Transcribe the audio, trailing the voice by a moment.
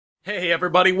Hey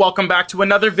everybody, welcome back to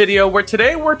another video where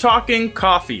today we're talking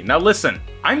coffee. Now listen,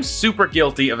 I'm super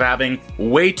guilty of having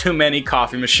way too many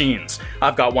coffee machines.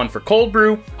 I've got one for cold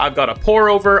brew, I've got a pour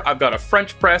over, I've got a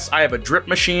French press, I have a drip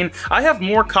machine. I have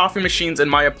more coffee machines in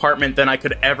my apartment than I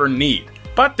could ever need.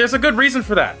 But there's a good reason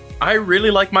for that. I really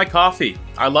like my coffee.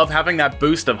 I love having that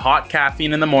boost of hot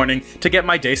caffeine in the morning to get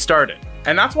my day started.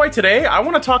 And that's why today I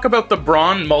want to talk about the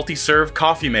Braun MultiServe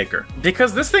Coffee Maker,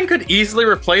 because this thing could easily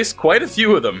replace quite a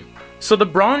few of them. So the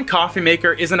Braun Coffee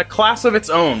Maker is in a class of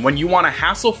its own when you want a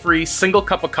hassle-free single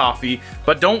cup of coffee,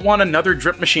 but don't want another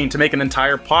drip machine to make an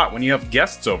entire pot when you have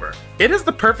guests over. It is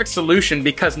the perfect solution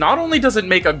because not only does it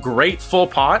make a great full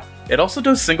pot, it also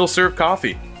does single-serve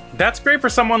coffee. That's great for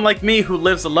someone like me who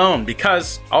lives alone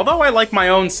because, although I like my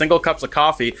own single cups of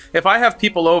coffee, if I have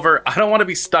people over, I don't want to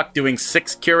be stuck doing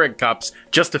 6 Keurig cups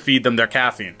just to feed them their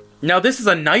caffeine. Now this is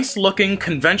a nice looking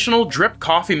conventional drip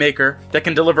coffee maker that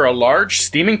can deliver a large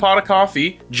steaming pot of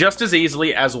coffee just as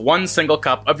easily as one single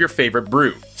cup of your favorite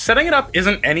brew. Setting it up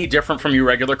isn't any different from your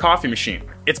regular coffee machine.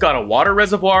 It's got a water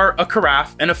reservoir, a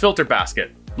carafe, and a filter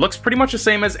basket. Looks pretty much the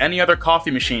same as any other coffee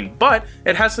machine, but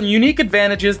it has some unique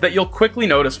advantages that you'll quickly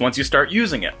notice once you start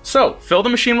using it. So, fill the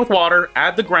machine with water,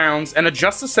 add the grounds, and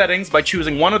adjust the settings by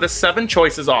choosing one of the 7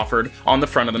 choices offered on the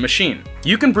front of the machine.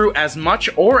 You can brew as much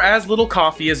or as little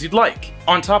coffee as you'd like.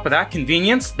 On top of that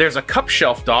convenience, there's a cup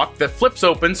shelf dock that flips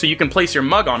open so you can place your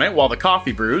mug on it while the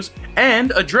coffee brews,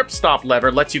 and a drip stop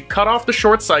lever lets you cut off the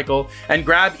short cycle and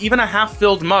grab even a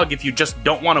half-filled mug if you just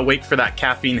don't want to wait for that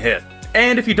caffeine hit.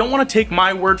 And if you don't want to take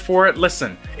my word for it,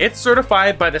 listen, it's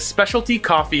certified by the Specialty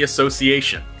Coffee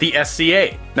Association, the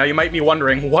SCA. Now you might be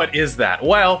wondering, what is that?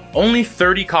 Well, only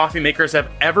 30 coffee makers have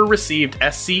ever received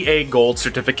SCA Gold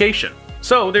certification.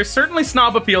 So there's certainly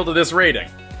snob appeal to this rating.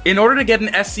 In order to get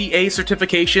an SCA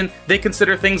certification, they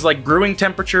consider things like brewing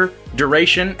temperature,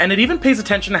 duration, and it even pays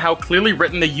attention to how clearly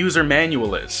written the user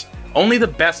manual is. Only the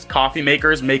best coffee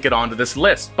makers make it onto this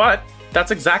list, but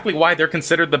that's exactly why they're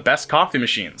considered the best coffee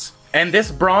machines. And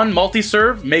this Braun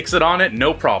MultiServe makes it on it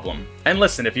no problem. And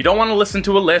listen, if you don't want to listen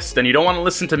to a list and you don't want to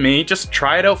listen to me, just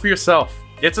try it out for yourself.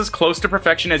 It's as close to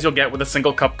perfection as you'll get with a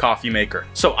single cup coffee maker.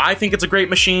 So I think it's a great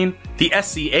machine, the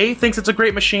SCA thinks it's a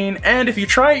great machine, and if you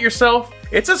try it yourself,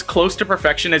 it's as close to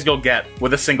perfection as you'll get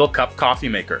with a single cup coffee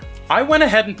maker. I went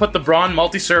ahead and put the Braun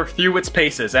MultiServe through its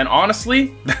paces, and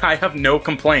honestly, I have no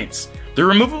complaints. The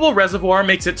removable reservoir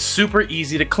makes it super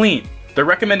easy to clean. The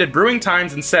recommended brewing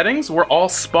times and settings were all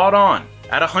spot on.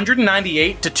 At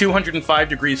 198 to 205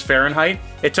 degrees Fahrenheit,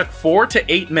 it took 4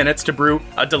 to 8 minutes to brew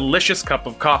a delicious cup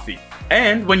of coffee.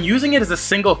 And when using it as a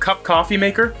single cup coffee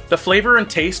maker, the flavor and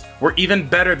taste were even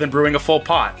better than brewing a full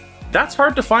pot. That's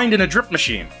hard to find in a drip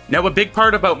machine. Now, a big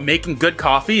part about making good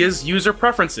coffee is user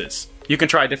preferences. You can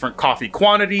try different coffee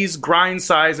quantities, grind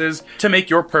sizes, to make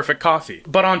your perfect coffee.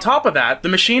 But on top of that, the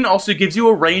machine also gives you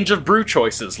a range of brew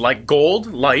choices like gold,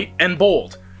 light, and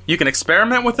bold. You can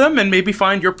experiment with them and maybe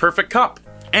find your perfect cup.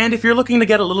 And if you're looking to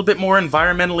get a little bit more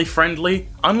environmentally friendly,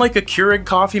 unlike a Keurig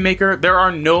coffee maker, there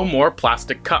are no more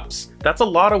plastic cups. That's a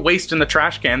lot of waste in the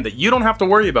trash can that you don't have to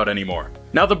worry about anymore.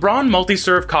 Now the Braun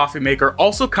MultiServe Coffee Maker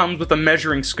also comes with a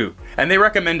measuring scoop, and they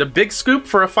recommend a big scoop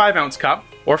for a 5-ounce cup,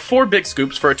 or 4 big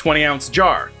scoops for a 20-ounce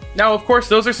jar. Now of course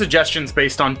those are suggestions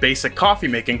based on basic coffee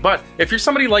making, but if you're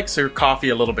somebody who likes your coffee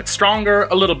a little bit stronger,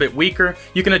 a little bit weaker,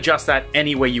 you can adjust that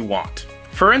any way you want.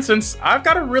 For instance, I've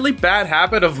got a really bad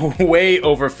habit of way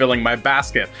overfilling my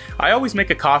basket. I always make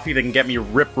a coffee that can get me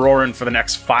rip-roaring for the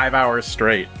next 5 hours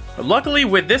straight. But luckily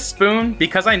with this spoon,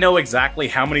 because I know exactly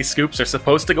how many scoops are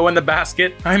supposed to go in the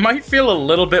basket, I might feel a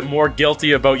little bit more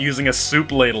guilty about using a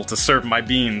soup ladle to serve my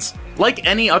beans. Like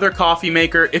any other coffee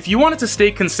maker, if you want it to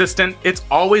stay consistent, it's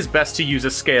always best to use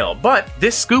a scale, but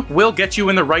this scoop will get you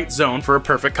in the right zone for a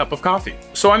perfect cup of coffee.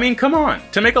 So I mean, come on.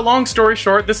 To make a long story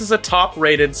short, this is a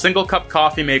top-rated single cup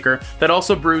coffee maker that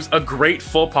also brews a great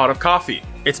full pot of coffee.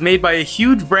 It's made by a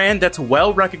huge brand that's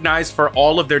well recognized for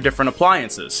all of their different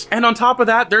appliances. And on top of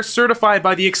that, they're certified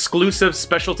by the exclusive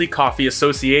Specialty Coffee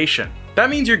Association. That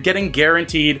means you're getting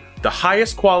guaranteed the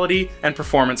highest quality and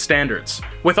performance standards.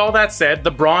 With all that said,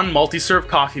 the Braun MultiServe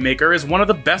Coffee Maker is one of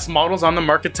the best models on the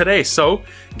market today, so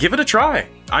give it a try.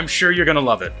 I'm sure you're gonna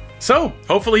love it. So,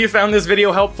 hopefully you found this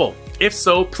video helpful. If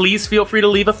so, please feel free to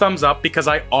leave a thumbs up because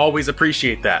I always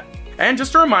appreciate that. And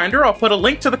just a reminder, I'll put a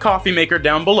link to the coffee maker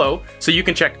down below so you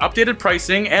can check updated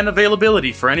pricing and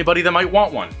availability for anybody that might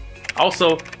want one.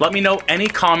 Also, let me know any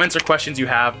comments or questions you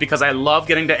have because I love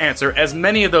getting to answer as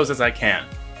many of those as I can.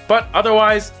 But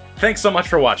otherwise, thanks so much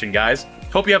for watching, guys.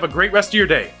 Hope you have a great rest of your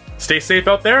day. Stay safe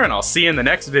out there, and I'll see you in the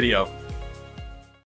next video.